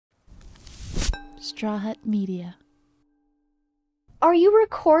Straw Hut Media. Are you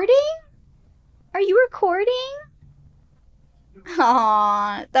recording? Are you recording?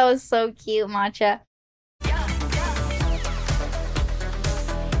 Aw, that was so cute, Matcha.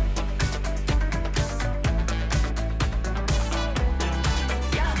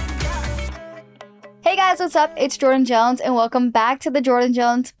 Hey guys, what's up? It's Jordyn Jones and welcome back to the Jordyn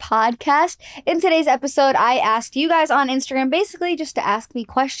Jones podcast. In today's episode, I asked you guys on Instagram basically just to ask me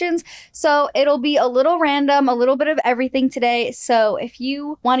questions. So it'll be a little random, a little bit of everything today. So if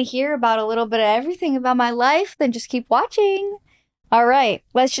you want to hear about a little bit of everything about my life, then just keep watching. All right,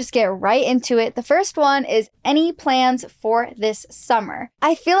 let's just get right into it. The first one is any plans for this summer?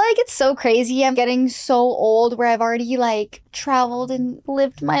 I feel like it's so crazy. I'm getting so old where I've already traveled and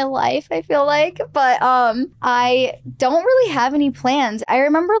lived my life, I feel like. But I don't really have any plans. I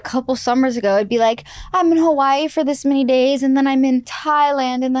remember a couple summers ago, it'd be like, I'm in Hawaii for this many days, and then I'm in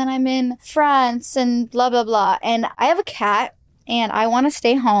Thailand, and then I'm in France, and blah, blah, blah. And I have a cat, and I want to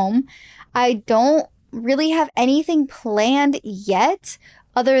stay home. I don't really have anything planned yet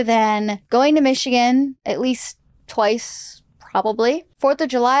other than going to Michigan at least twice, probably. 4th of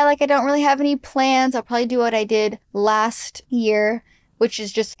July, I don't really have any plans. I'll probably do what I did last year, which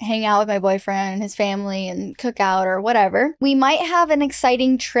is just hang out with my boyfriend and his family and cook out or whatever. We might have an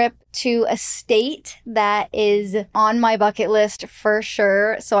exciting trip to a state that is on my bucket list for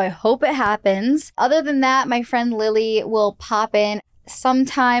sure, so I hope it happens. Other than that, my friend Lily will pop in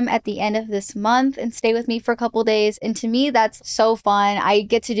sometime at the end of this month and stay with me for a couple days, and to me that's so fun. I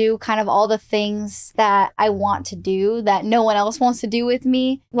get to do kind of all the things that I want to do that no one else wants to do with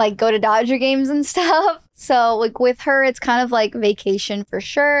me, like go to Dodger games and stuff. So with her, it's kind of like vacation for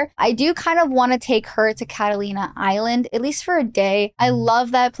sure. I do kind of want to take her to Catalina Island, at least for a day. I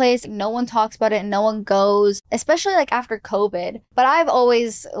love that place. No one talks about it. No one goes, especially after COVID. But I've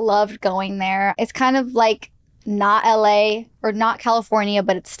always loved going there. It's kind of like not LA or not California,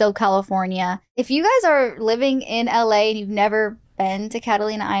 but it's still California. If you guys are living in LA and you've never been to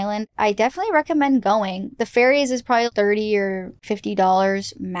Catalina Island, I definitely recommend going. The ferries is probably $30 or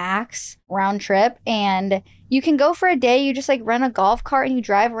 $50 max round trip, and you can go for a day. You just rent a golf cart and you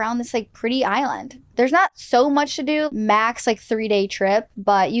drive around this pretty island. There's not so much to do, max 3-day trip,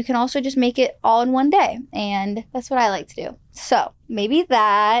 but you can also just make it all in one day, and that's what I like to do. So maybe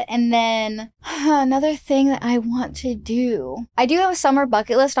that, and then another thing that I want to do. I do have a summer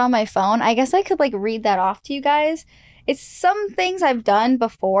bucket list on my phone. I guess I could read that off to you guys. It's some things I've done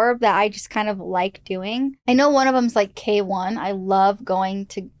before that I just kind of like doing. I know one of them's K1. I love going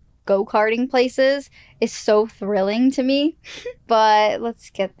to go-karting places. It's so thrilling to me. But let's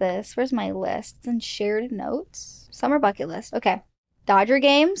get this. Where's my list? It's in shared notes. Summer bucket list. Okay. Dodger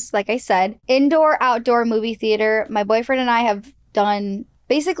games, like I said. Indoor, outdoor movie theater. My boyfriend and I have done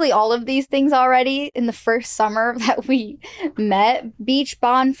basically all of these things already in the first summer that we met. Beach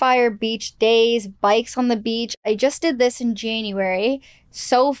bonfire, beach days, bikes on the beach. I just did this in January.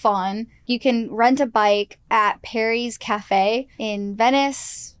 So fun. You can rent a bike at Perry's Cafe in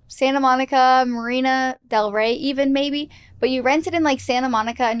Venice, Santa Monica, Marina Del Rey even maybe. But you rent it in Santa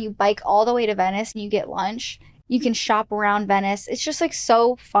Monica and you bike all the way to Venice and you get lunch. You can shop around Venice. It's just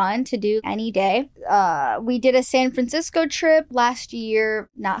so fun to do any day. We did a San Francisco trip last year,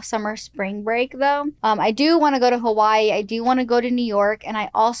 not summer, spring break though. I do want to go to Hawaii. I do want to go to New York. And I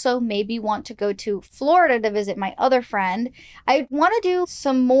also maybe want to go to Florida to visit my other friend. I want to do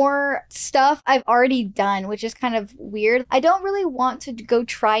some more stuff I've already done, which is kind of weird. I don't really want to go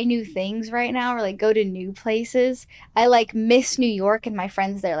try new things right now or go to new places. I miss New York and my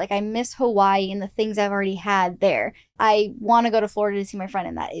friends there. I miss Hawaii and the things I've already had there. I want to go to Florida to see my friend,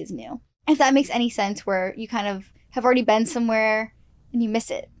 and that is new. If that makes any sense, where you kind of have already been somewhere and you miss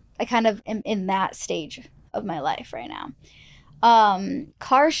it. I kind of am in that stage of my life right now.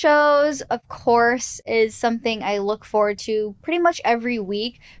 Car shows, of course, is something I look forward to pretty much every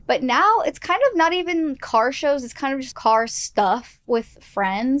week. But now it's kind of not even car shows. It's kind of just car stuff with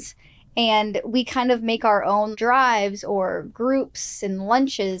friends. And we kind of make our own drives or groups and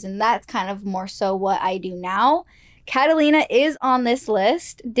lunches, and that's kind of more so what I do now. Catalina is on this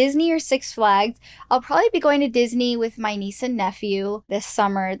list. Disney or Six Flags. I'll probably be going to Disney with my niece and nephew this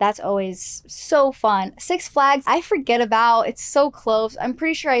summer. That's always so fun. Six Flags, I forget about. It's so close. I'm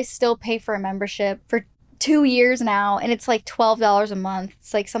pretty sure I still pay for a membership for 2 years now, and it's $12 a month.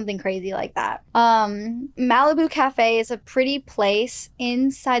 It's something crazy like that. Malibu Cafe is a pretty place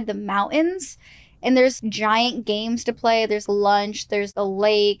inside the mountains, and there's giant games to play. There's lunch, there's a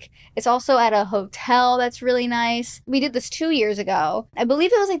lake. It's also at a hotel that's really nice. We did this 2 years ago. I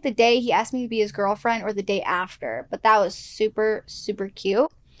believe it was the day he asked me to be his girlfriend or the day after, but that was super, super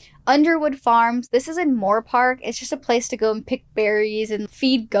cute. Underwood Farms. This is in Moore Park. It's just a place to go and pick berries and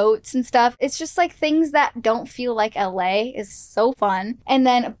feed goats and stuff. It's just like things that don't feel like LA is so fun. And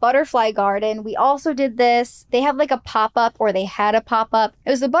then Butterfly Garden. We also did this. They have like a pop-up, or they had a pop-up. It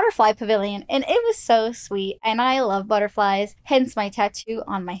was the Butterfly Pavilion, and it was so sweet. And I love butterflies, hence my tattoo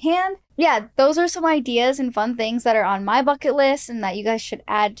on my hand. Yeah, those are some ideas and fun things that are on my bucket list and that you guys should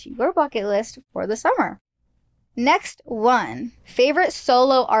add to your bucket list for the summer. Next one, favorite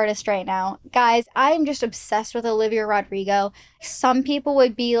solo artist right now. Guys, I am just obsessed with Olivia Rodrigo. Some people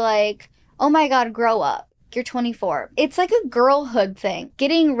would be like, oh my God, grow up. You're 24. It's like a girlhood thing.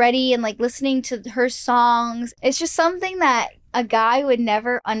 Getting ready and like listening to her songs. It's just something that a guy would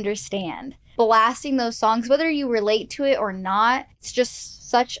never understand. Blasting those songs, whether you relate to it or not, it's just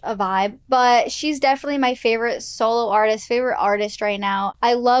such a vibe. But she's definitely my favorite favorite artist right now.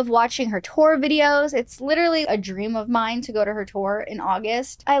 I love watching her tour videos. It's literally a dream of mine to go to her tour in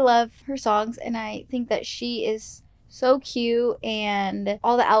August. I love her songs, and I think that she is so cute, and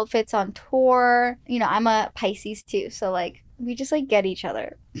all the outfits on tour. You know, I'm a Pisces too, so like we just like get each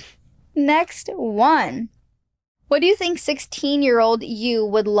other. Next one. What do you think 16-year-old you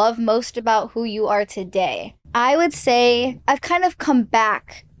would love most about who you are today? I would say I've kind of come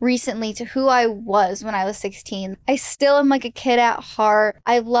back recently to who I was when I was 16. I still am like a kid at heart.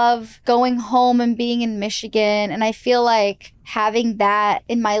 I love going home and being in Michigan, and I feel like having that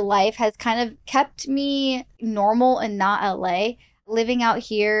in my life has kind of kept me normal and not LA. Living out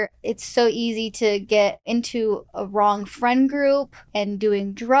here, it's so easy to get into a wrong friend group and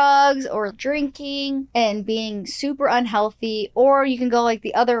doing drugs or drinking and being super unhealthy, or you can go like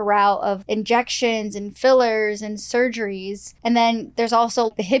the other route of injections and fillers and surgeries. And then there's also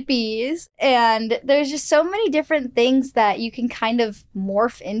the hippies, and there's just so many different things that you can kind of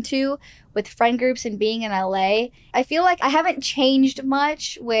morph into with friend groups and being in LA. I feel like I haven't changed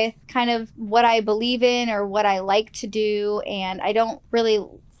much with kind of what I believe in or what I like to do, and I don't really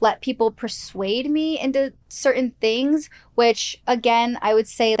let people persuade me into certain things, which again, I would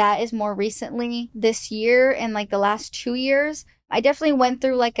say that is more recently this year and like the last 2 years. I definitely went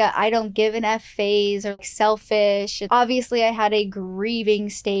through like a I don't give an F phase or like selfish. Obviously, I had a grieving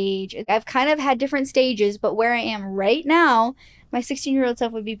stage. I've kind of had different stages, but where I am right now, my 16-year-old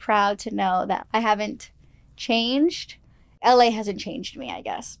self would be proud to know that I haven't changed. LA hasn't changed me, I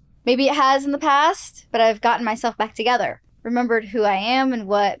guess. Maybe it has in the past, but I've gotten myself back together. Remembered who I am and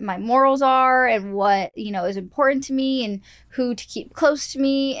what my morals are and what, you know, is important to me and who to keep close to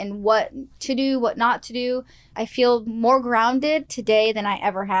me and what to do, what not to do. I feel more grounded today than I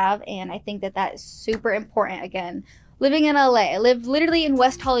ever have, and I think that that is super important. Again, living in LA. I live literally in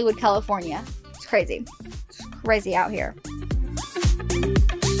West Hollywood, California. It's crazy. It's crazy out here.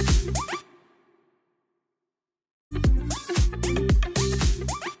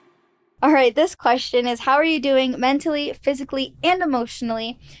 All right, this question is, how are you doing mentally, physically, and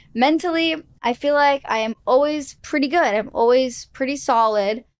emotionally? Mentally, I feel like I am always pretty good. I'm always pretty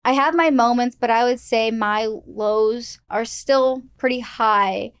solid. I have my moments, but I would say my lows are still pretty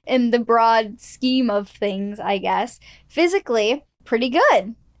high in the broad scheme of things, I guess. Physically, pretty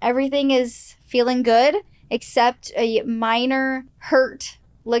good. Everything is feeling good, except a minor hurt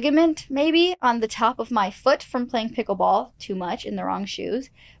ligament maybe on the top of my foot from playing pickleball too much in the wrong shoes.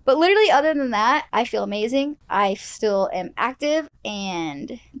 But literally other than that, I feel amazing. I still am active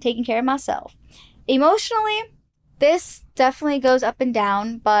and taking care of myself. Emotionally, this definitely goes up and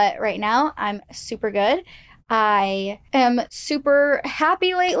down, but right now I'm super good. I am super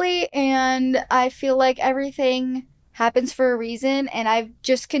happy lately, and I feel like everything happens for a reason, and I've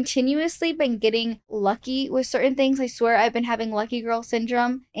just continuously been getting lucky with certain things. I swear I've been having lucky girl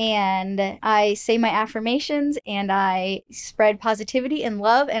syndrome, and I say my affirmations and I spread positivity and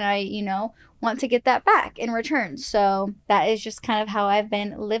love, and I, you know, want to get that back in return. So that is just kind of how I've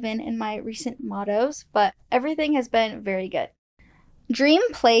been living in my recent mottos, but everything has been very good. Dream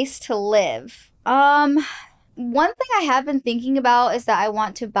place to live. One thing I have been thinking about is that I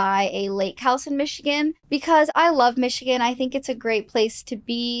want to buy a lake house in Michigan because I love Michigan. I think it's a great place to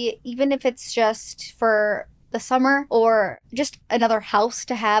be, even if it's just for the summer or just another house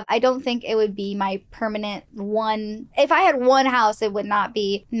to have. I don't think it would be my permanent one. If I had one house, it would not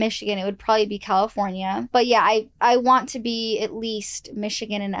be Michigan. It would probably be California. But yeah, I want to be at least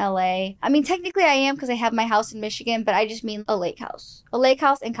Michigan and LA. I mean, technically I am because I have my house in Michigan, but I just mean a lake house. A lake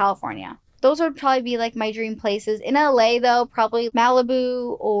house in California. Those would probably be like my dream places. In LA though, probably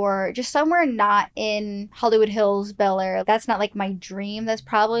Malibu or just somewhere not in Hollywood Hills, Bel Air. That's not like my dream. That's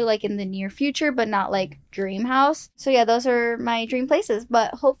probably like in the near future, but not like dream house. So yeah, those are my dream places.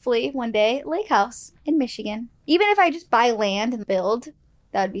 But hopefully one day, lake house in Michigan. Even if I just buy land and build,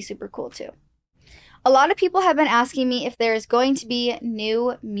 that would be super cool too. A lot of people have been asking me if there's going to be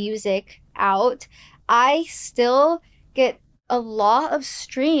new music out. I still get a lot of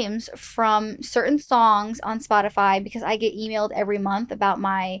streams from certain songs on Spotify because I get emailed every month about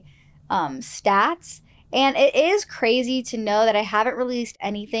my stats. And it is crazy to know that I haven't released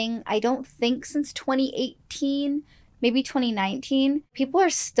anything, I don't think, since 2018, maybe 2019. People are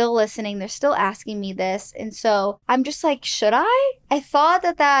still listening. They're still asking me this. And so I'm just like, should I? I thought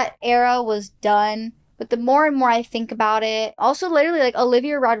that era was done. But the more and more I think about it, also literally like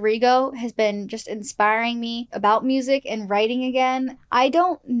Olivia Rodrigo has been just inspiring me about music and writing again. I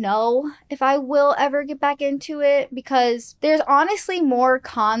don't know if I will ever get back into it because there's honestly more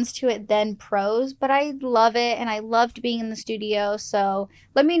cons to it than pros, but I love it and I loved being in the studio. So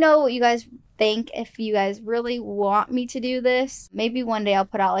let me know what you guys think if you guys really want me to do this. Maybe one day I'll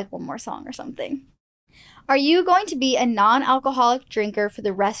put out like one more song or something. Are you going to be a non-alcoholic drinker for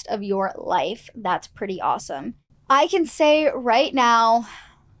the rest of your life? That's pretty awesome. I can say right now,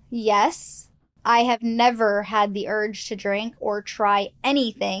 yes. I have never had the urge to drink or try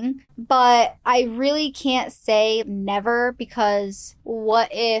anything, but I really can't say never because what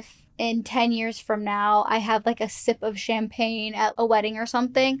if in 10 years from now I have like a sip of champagne at a wedding or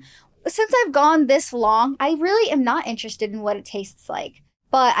something? Since I've gone this long, I really am not interested in what it tastes like.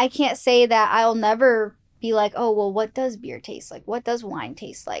 But I can't say that I'll never be like, oh, well, what does beer taste like? What does wine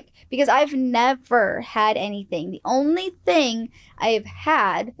taste like? Because I've never had anything. The only thing I've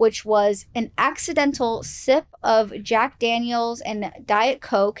had, which was an accidental sip of Jack Daniels and Diet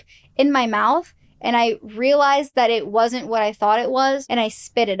Coke in my mouth, and I realized that it wasn't what I thought it was, and I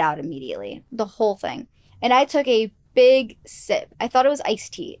spit it out immediately, the whole thing. And I took a big sip. I thought it was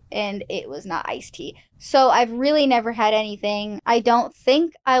iced tea, and it was not iced tea. So I've really never had anything. I don't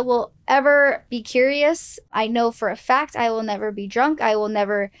think I will ever be curious. I know for a fact I will never be drunk. I will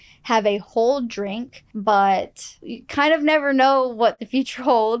never have a whole drink, but you kind of never know what the future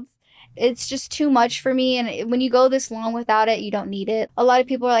holds. It's just too much for me, and when you go this long without it, you don't need it. A lot of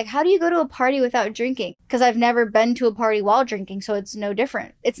people are like, how do you go to a party without drinking? Because I've never been to a party while drinking, so it's no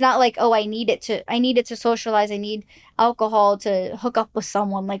different. It's not like, oh, I need it to socialize. I need alcohol to hook up with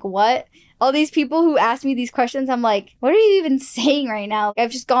someone. Like, what? All these people who ask me these questions, I'm like, what are you even saying right now?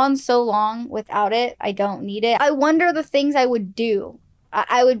 I've just gone so long without it. I don't need it. I wonder the things I would do.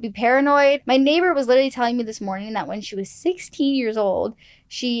 I would be paranoid. My neighbor was literally telling me this morning that when she was 16 years old,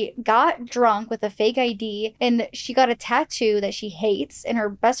 she got drunk with a fake ID and she got a tattoo that she hates. And her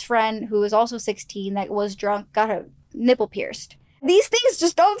best friend, who was also 16 that was drunk, got her nipple pierced. These things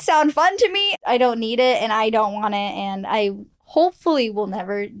just don't sound fun to me. I don't need it and I don't want it. And I hopefully will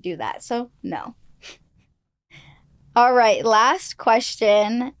never do that. So no. All right, last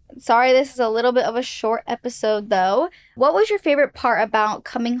question. Sorry, this is a little bit of a short episode though. What was your favorite part about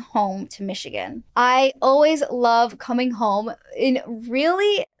coming home to Michigan? I always love coming home. And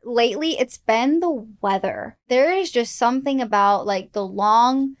really, lately, it's been the weather. There is just something about like the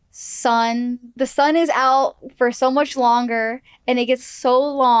long sun. The sun is out for so much longer and it gets so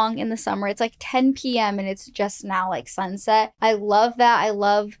long in the summer. It's like 10 p.m. and it's just now like sunset. I love that.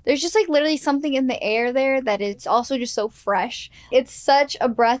 There's just like literally something in the air there that it's also just so fresh. It's such a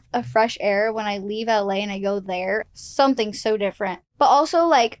breath of fresh air when I leave LA and I go there. Something so different. But also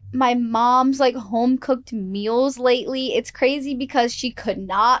like my mom's like home cooked meals lately. It's crazy because she could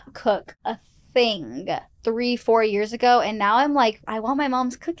not cook a thing 3-4 years ago, and now I'm like, I want my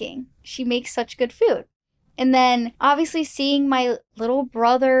mom's cooking. She makes such good food. And then obviously seeing my little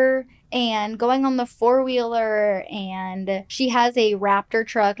brother and going on the four-wheeler, and she has a Raptor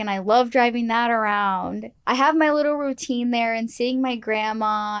truck and I love driving that around. I have my little routine there and seeing my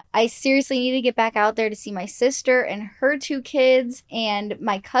grandma. I seriously need to get back out there to see my sister and her 2 kids and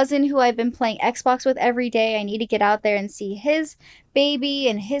my cousin who I've been playing Xbox with every day. I need to get out there and see his baby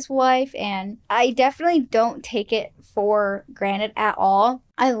and his wife, and I definitely don't take it for granted at all.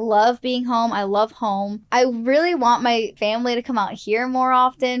 I love being home. I love home. I really want my family to come out here more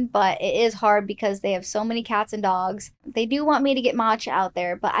often, but it is hard because they have so many cats and dogs. They do want me to get Matcha out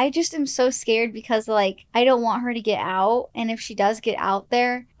there, but I just am so scared because like I don't want her to get out, and if she does get out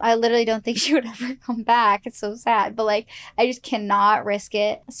there, I literally don't think she would ever come back. It's so sad, but like I just cannot risk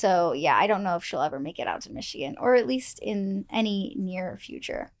it. So yeah, I don't know if she'll ever make it out to Michigan, or at least in any near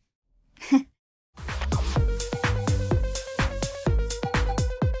future.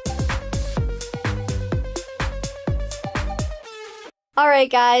 All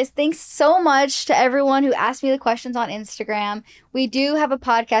right, guys. Thanks so much to everyone who asked me the questions on Instagram. We do have a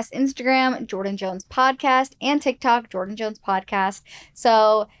podcast Instagram, Jordyn Jones Podcast, and TikTok, Jordyn Jones Podcast.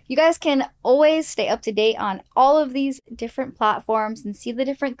 So you guys can always stay up to date on all of these different platforms and see the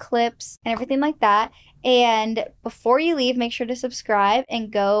different clips and everything like that. And before you leave, make sure to subscribe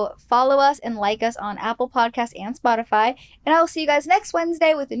and go follow us and like us on Apple Podcasts and Spotify. And I will see you guys next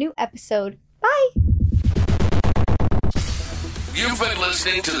Wednesday with a new episode. Bye! You've been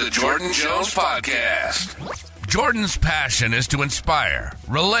listening to the Jordyn Jones Podcast. Jordyn's passion is to inspire,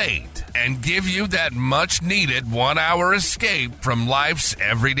 relate, and give you that much-needed one-hour escape from life's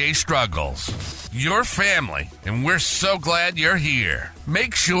everyday struggles. Your family, and we're so glad you're here.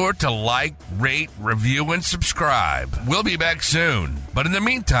 Make sure to like, rate, review, and subscribe. We'll be back soon. But in the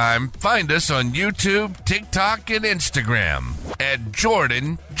meantime, find us on YouTube, TikTok, and Instagram at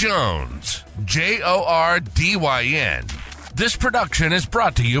Jordyn Jones. Jordyn. This production is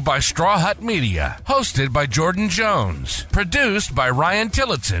brought to you by Straw Hut Media, hosted by Jordyn Jones, produced by Ryan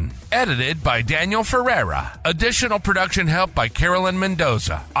Tillotson, edited by Daniel Ferreira. Additional production help by Carolyn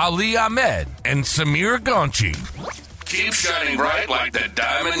Mendoza, Ali Ahmed, and Samir Gonchi. Keep shining bright like the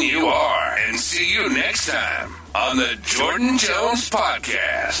diamond you are, and see you next time on the Jordyn Jones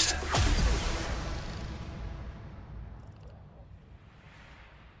Podcast.